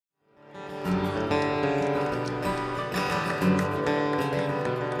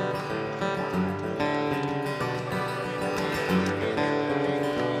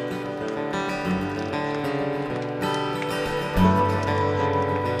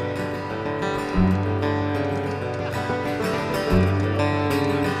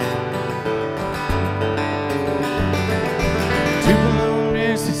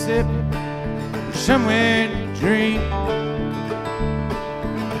somewhere in a dream.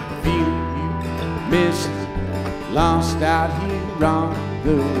 Feel you missing, lost out here on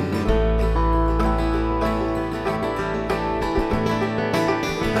the rim.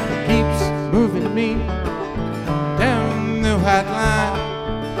 Keeps moving me down the white line.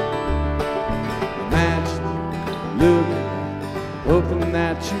 Imagine you looking, hoping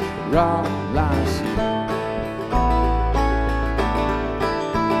that you're all I see.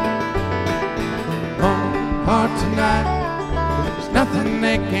 Heart tonight, there's nothing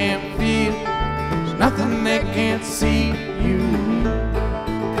they can't feel, there's nothing they can't see. You and me,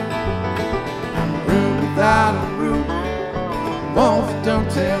 I'm a room without a roof, walls that don't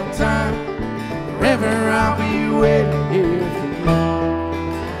tell time. Forever I'll be waiting here for you.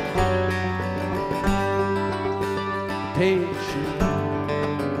 Patient.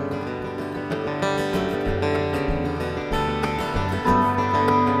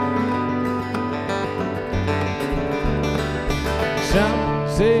 Some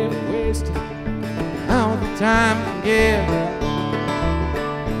say I'm wasting all the time I give.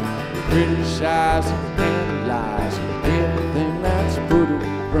 Criticize and analyze everything that's put in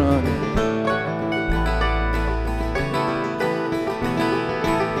front of me.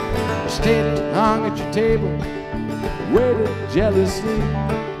 Stayed hung at your table, waited jealously.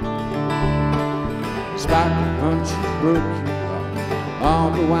 Spiked a punch and broke you all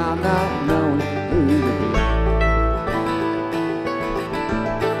the while not knowing who to be.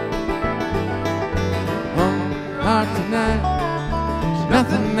 Heart tonight, there's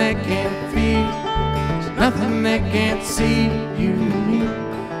nothing they can't feel, there's nothing they can't see. You and me,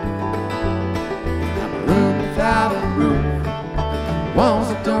 I'm a room without a roof, walls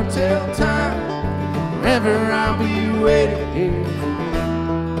that don't tell time. Forever I'll be waiting here for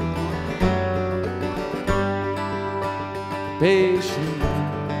you. Patient.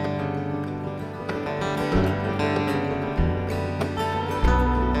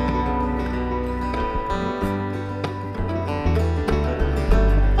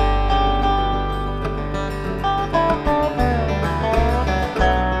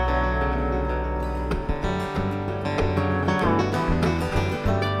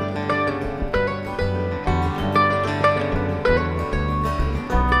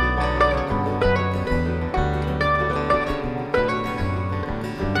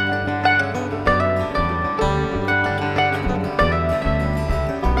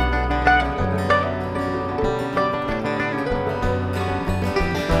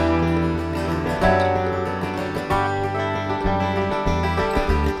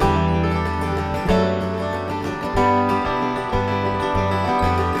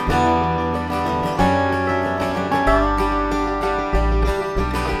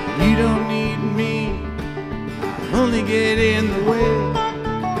 You don't need me, I only get in the way.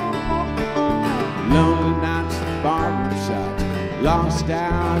 Lonely nights at barber shops, lost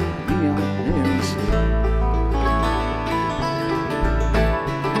out beyond innocence.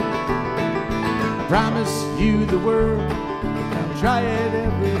 Promise you the world, I'll try it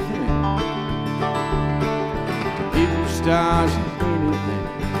everything. Give you stars and anything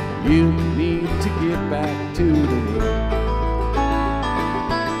you need to get back to the world.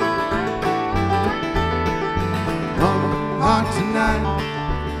 Heart tonight,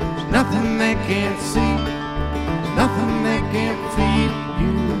 there's nothing they can't see, there's nothing they can't feed.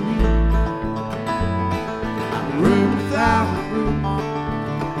 You and me, I'm a room without a roof,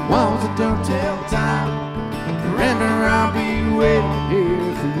 walls that don't tell time. Forever I'll be waiting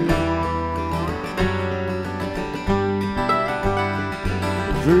here for you.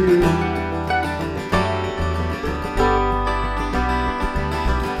 For you.